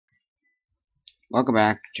Welcome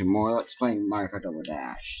back to more Let's Play Mario Kart Double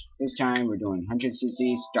Dash. This time we're doing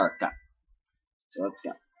 100cc Start Cup. So let's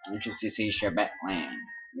go. 100cc Chevette Land.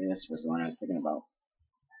 This was the one I was thinking about.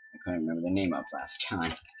 I couldn't remember the name of last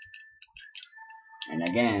time. And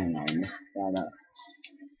again, I messed that up.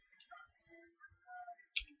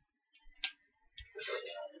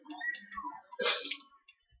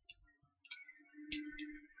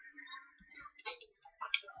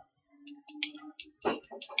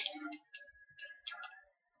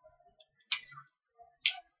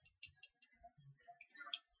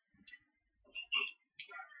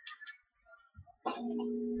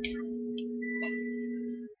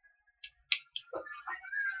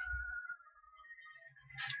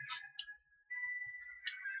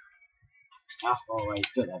 Oh, I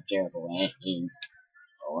still have terrible aim.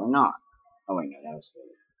 Or not. Oh wait, no, that was the,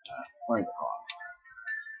 what do they call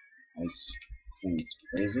it? This thing's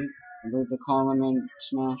crazy. I believe they call them in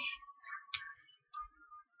Smash.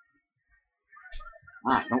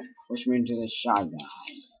 Ah, don't push me into this shy guy.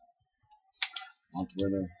 That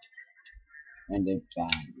would have ended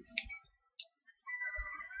badly.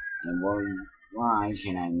 And why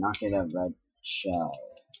can I not get a red shell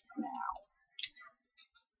now?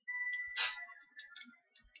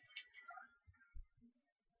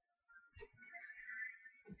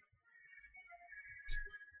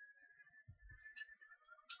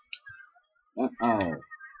 Uh-oh.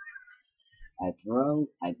 I threw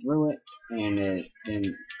it, and it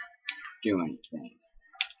didn't do anything.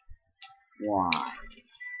 Why?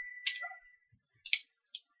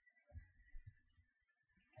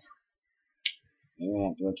 Maybe I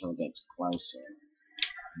have to wait till it gets closer.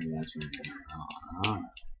 Maybe that's what's going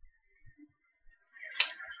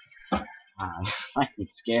on. I'm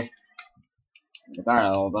scared. I forgot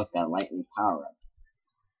all about that lightning power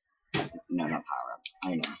up. No, not power up.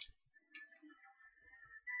 I know.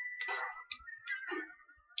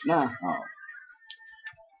 No. Oh.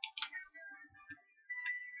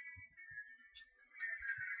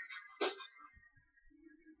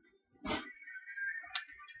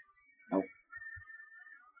 Nope.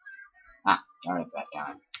 Ah, got it that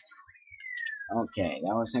time. Okay,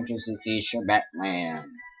 that was 100cc Chevette Land.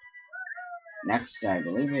 Next, I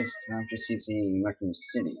believe is 100cc Metro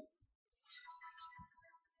City.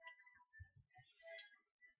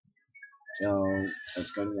 So, let's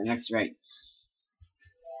go to the next race.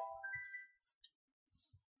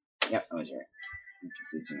 Yep, I was right.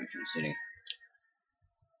 100cc Metro City.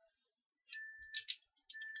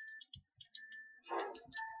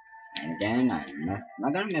 And again, I'm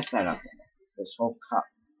not gonna mess that up. This whole cup.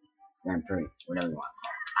 Grand Prix, whatever you want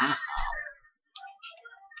to call it. Ow!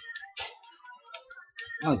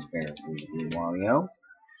 That was very easy, Wario.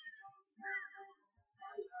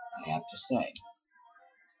 I have to say.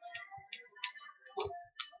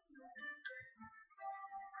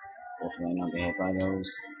 Hopefully I don't get hit by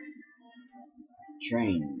those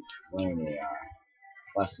trains, whatever they are.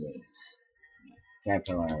 Buses.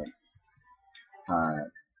 Caterpillar.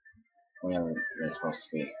 Car. Whatever they're supposed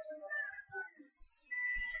to be.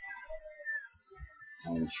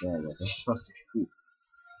 I'm sure what they're supposed to be.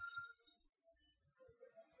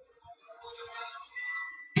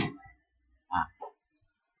 Ah.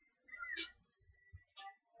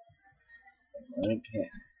 Let it hit.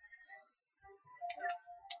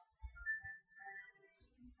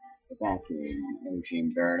 Get back here, you machine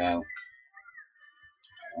birdo.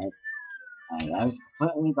 Alright. That was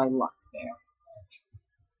completely by luck there.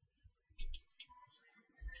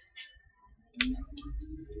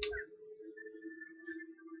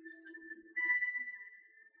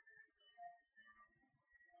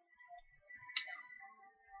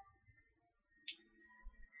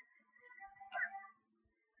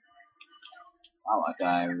 Wow, I thought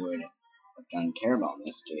I would have done terrible on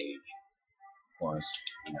this stage. Of course,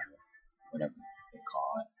 whatever they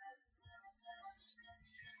call it.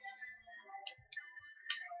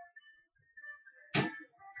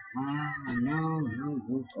 Ah, no.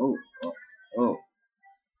 Oh.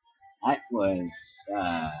 That was,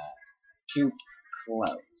 too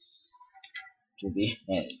close to the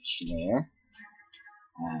edge there.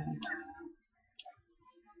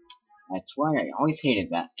 That's why I always hated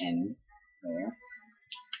that end there.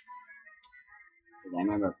 Because I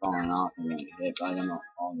remember falling off and getting hit by them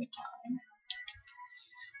all the time.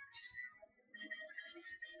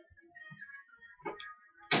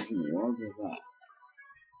 What was that?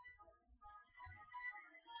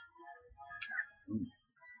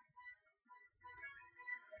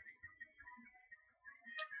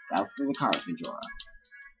 Out for the Kart Majora.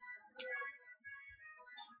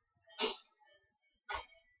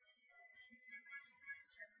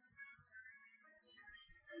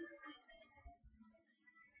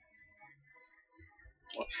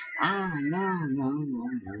 Ah, no, no, no,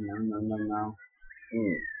 no, no, no, no, no.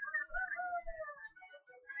 Ooh.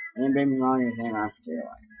 Anybody wrong anything after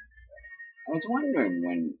like I was wondering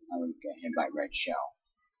when I would get hit by red shell.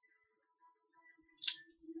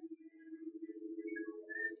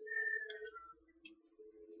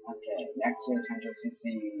 Okay, next is 100cc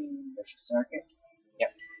vicious circuit.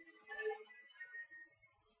 Yep.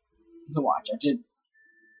 Watch, I did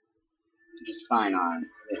just fine on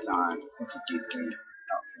this on 50cc.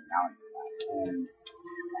 Oh, so now I do that. And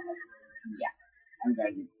yeah, I'm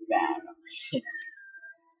gonna do bad on this.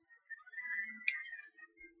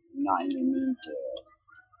 Not even mean to.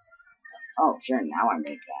 Oh, sure, now I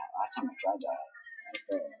made that. Last time I tried that, I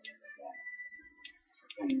failed.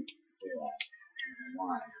 I couldn't do that.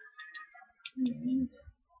 Why?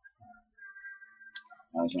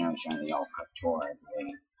 That was when I was trying the all cut tour, I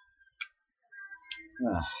believe.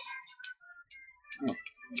 Ugh. Oh,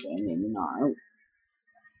 okay, maybe not. Oh.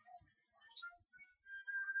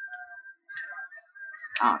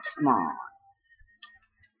 Ah, come on.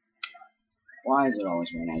 Why is it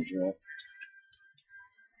always when I drift?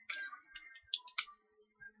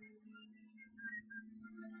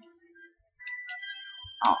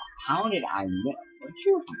 Oh, how did I miss? Where'd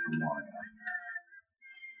you come from, Mario?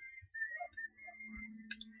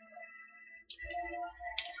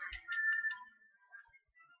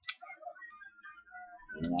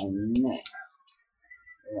 And I missed.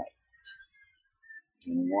 Right.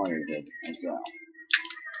 And Water did as well.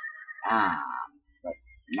 Ah, but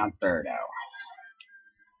not Birdo.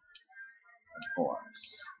 Of course.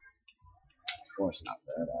 Of course not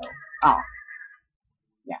Birdo. Oh,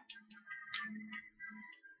 yeah.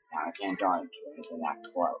 Now I can't dodge because they're that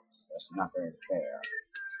close. That's not very fair.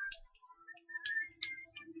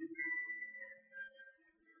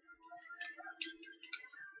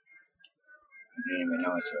 I didn't even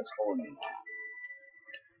notice who was holding that.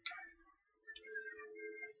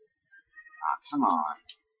 Ah, come on.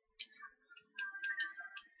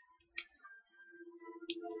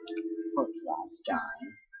 Hooked last time.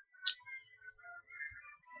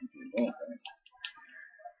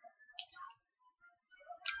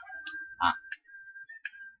 Ah,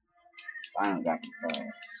 finally got in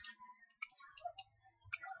first.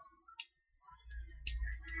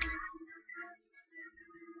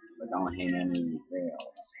 But don't hit any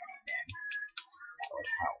rails. That would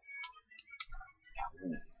help. That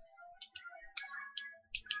would.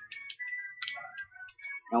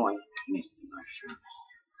 No, I missed the mushroom.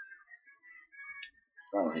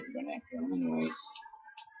 Probably hit the neck anyways.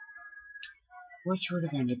 Which would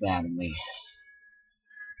have ended badly.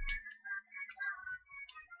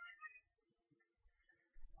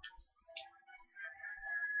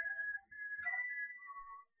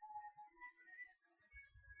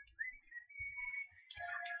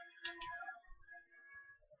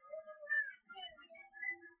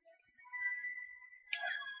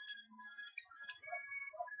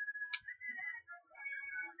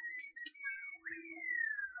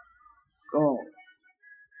 Go.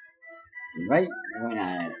 Right when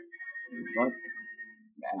I looked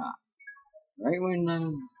back. Right when I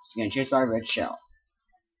was getting chased by a red shell.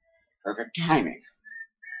 Perfect timing.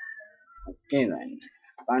 Okay then.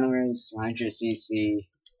 Final race, 100cc,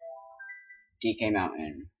 DK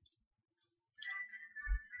Mountain.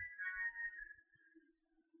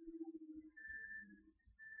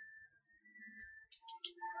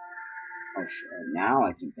 Oh sure, now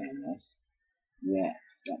I can ban this. Yes,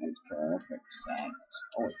 that makes perfect sense.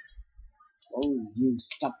 Oh, oh, you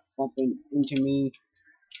stop bumping into me.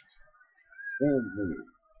 It's very rude.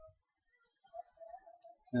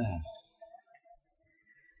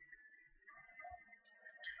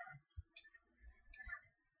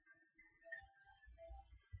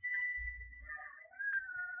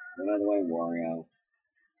 Get out of the way, Wario.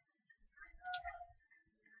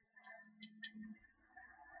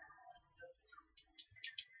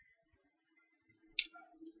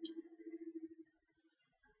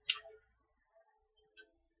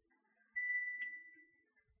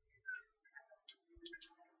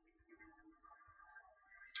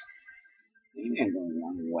 Maybe I'm going the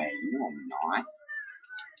wrong way. No, I'm not.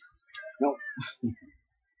 Nope.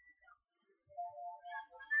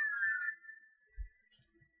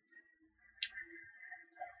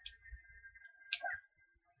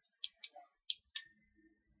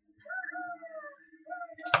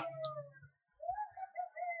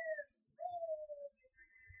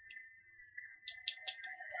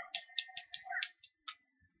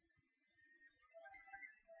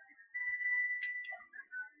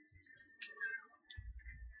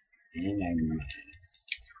 And I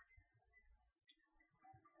missed.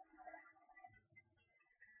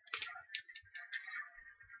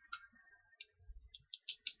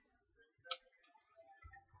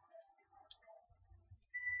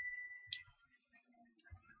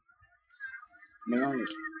 No.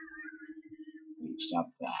 Stop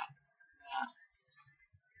that.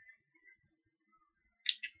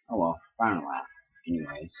 Oh well, final lap.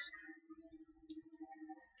 Anyways.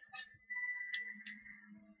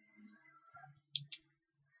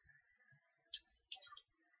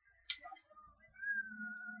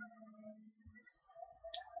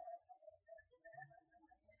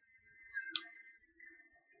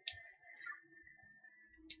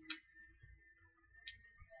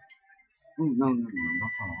 Oh, no, no, no,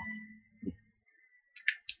 don't fall off.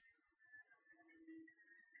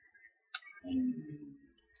 And,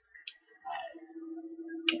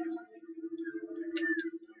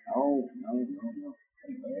 oh, no, no, no.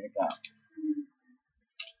 Wait, where did it go?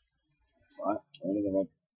 What? Where did it go?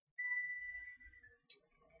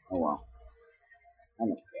 Oh well. I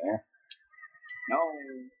don't care. No.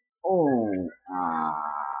 Oh.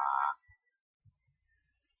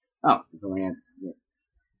 Oh, we're going at the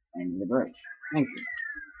end of the bridge. Thank you.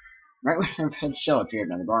 Right when the red shell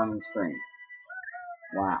appeared on the bottom of the screen.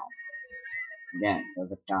 Wow. Again,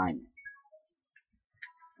 perfect timing.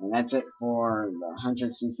 And that's it for the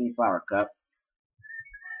 100cc flower cup.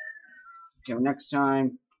 Till next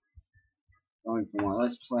time, going for more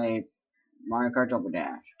Let's Play Mario Kart Double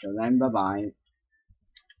Dash. Till then, bye bye.